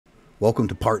Welcome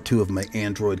to part 2 of my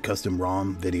Android custom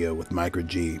ROM video with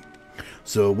MicroG.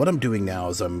 So what I'm doing now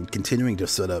is I'm continuing to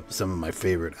set up some of my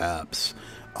favorite apps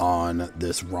on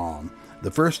this ROM.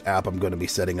 The first app I'm going to be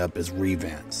setting up is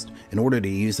Revanced. In order to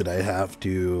use it, I have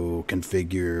to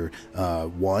configure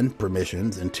 1,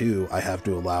 permissions, and 2, I have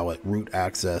to allow it root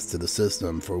access to the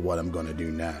system for what I'm going to do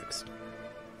next.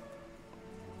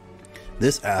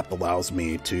 This app allows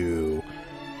me to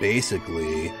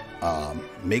basically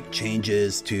make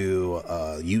changes to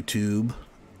YouTube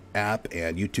app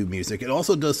and YouTube Music. It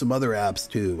also does some other apps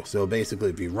too. So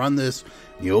basically, if you run this,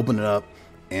 you open it up,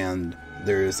 and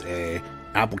there's a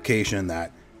application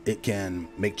that it can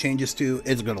make changes to,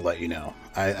 it's going to let you know.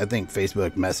 I think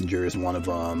Facebook Messenger is one of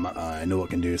them. I know it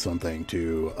can do something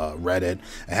to Reddit.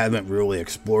 I haven't really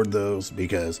explored those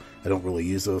because I don't really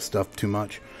use those stuff too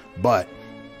much. But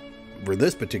for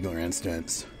this particular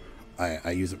instance,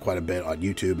 I use it quite a bit on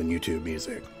YouTube and YouTube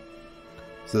Music.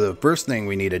 So the first thing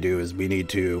we need to do is we need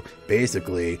to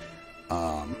basically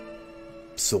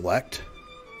select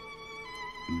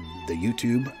the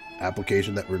YouTube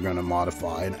application that we're going to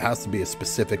modify, and it has to be a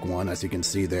specific one. As you can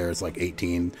see there, it's like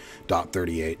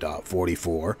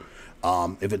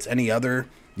 18.38.44. If it's any other,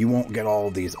 you won't get all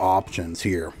of these options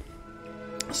here.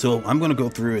 So I'm going to go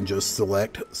through and just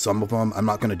select some of them. I'm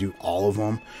not going to do all of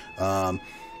them.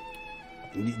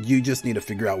 You just need to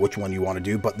figure out which one you want to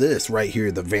do. But this right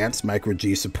here, the advanced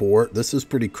MicroG support, this is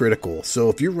pretty critical. So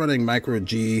if you're running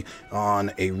MicroG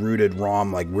on a rooted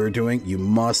ROM like we're doing, you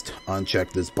must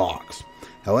uncheck this box.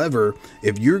 However,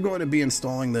 if you're going to be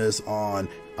installing this on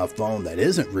a phone that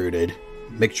isn't rooted,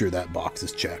 make sure that box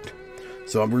is checked.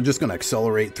 So we're just going to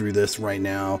accelerate through this right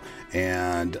now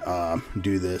and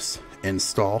do this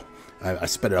install. I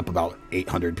sped it up about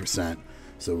 800%,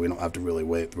 so we don't have to really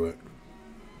wait through it.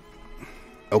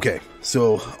 Okay,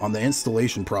 so on the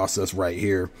installation process right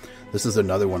here, this is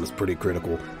another one that's pretty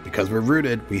critical. Because we're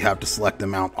rooted, we have to select the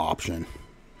mount option.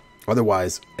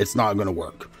 Otherwise, it's not going to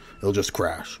work. It'll just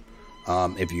crash.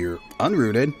 If you're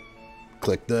unrooted,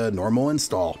 click the normal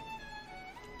install.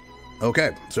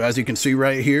 Okay, so as you can see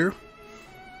right here,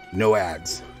 no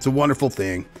ads. It's a wonderful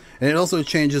thing. And it also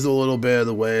changes a little bit of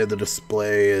the way the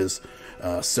display is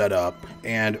set up.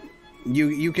 And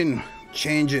you can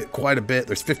change it quite a bit.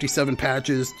 There's 57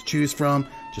 patches to choose from.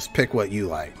 Just pick what you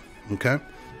like.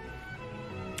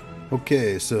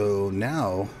 Okay, so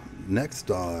now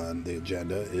next on the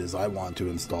agenda is I want to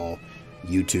install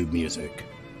YouTube Music.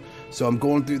 So I'm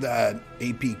going through that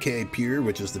APK Pure,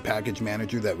 which is the package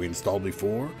manager that we installed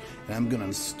before, and I'm going to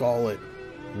install it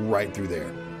right through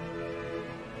there.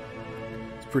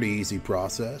 It's a pretty easy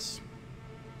process.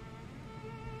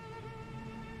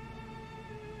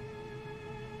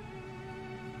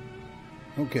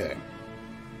 Okay,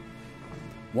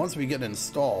 once we get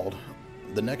installed,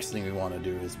 the next thing we want to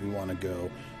do is we want to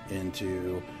go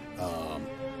into our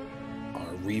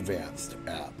Revanced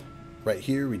app. Right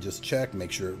here, we just check,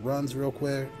 make sure it runs real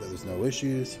quick, that there's no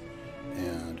issues,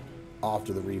 and off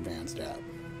to the Revanced app.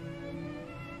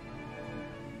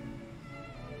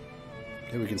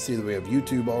 Okay, we can see that we have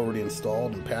YouTube already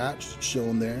installed and patched,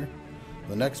 shown there.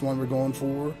 The next one we're going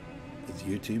for is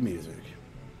YouTube Music.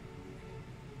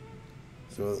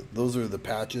 So those are the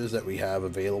patches that we have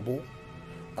available.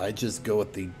 I just go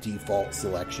with the default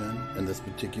selection in this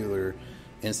particular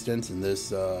instance. In this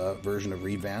version of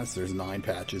Revanced, there's 9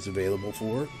 patches available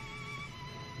for it.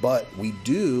 But we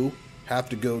do have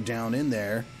to go down in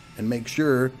there and make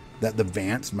sure that the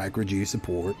advanced MicroG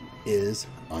support is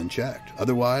unchecked.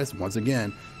 Otherwise, once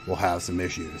again, we'll have some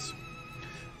issues.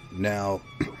 Now,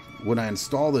 when I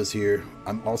install this here,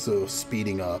 I'm also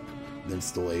speeding up the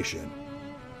installation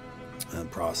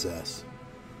process,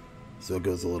 so it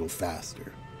goes a little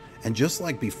faster. And just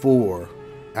like before,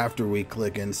 after we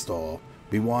click install,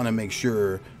 we want to make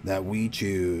sure that we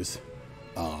choose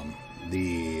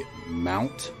the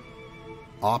mount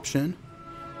option.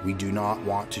 We do not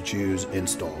want to choose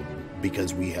install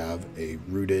because we have a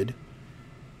rooted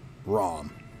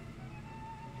ROM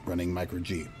running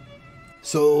MicroG.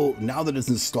 So now that it's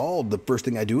installed, the first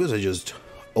thing I do is I just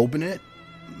open it,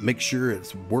 make sure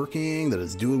it's working, that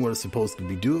it's doing what it's supposed to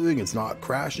be doing, it's not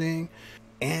crashing.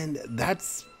 And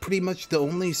that's pretty much the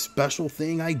only special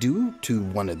thing I do to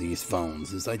one of these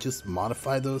phones, is I just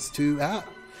modify those 2 apps.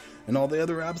 And all the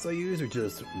other apps I use are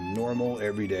just normal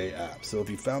everyday apps. So if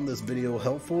you found this video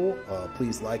helpful,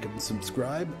 please like and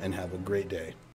subscribe, and have a great day.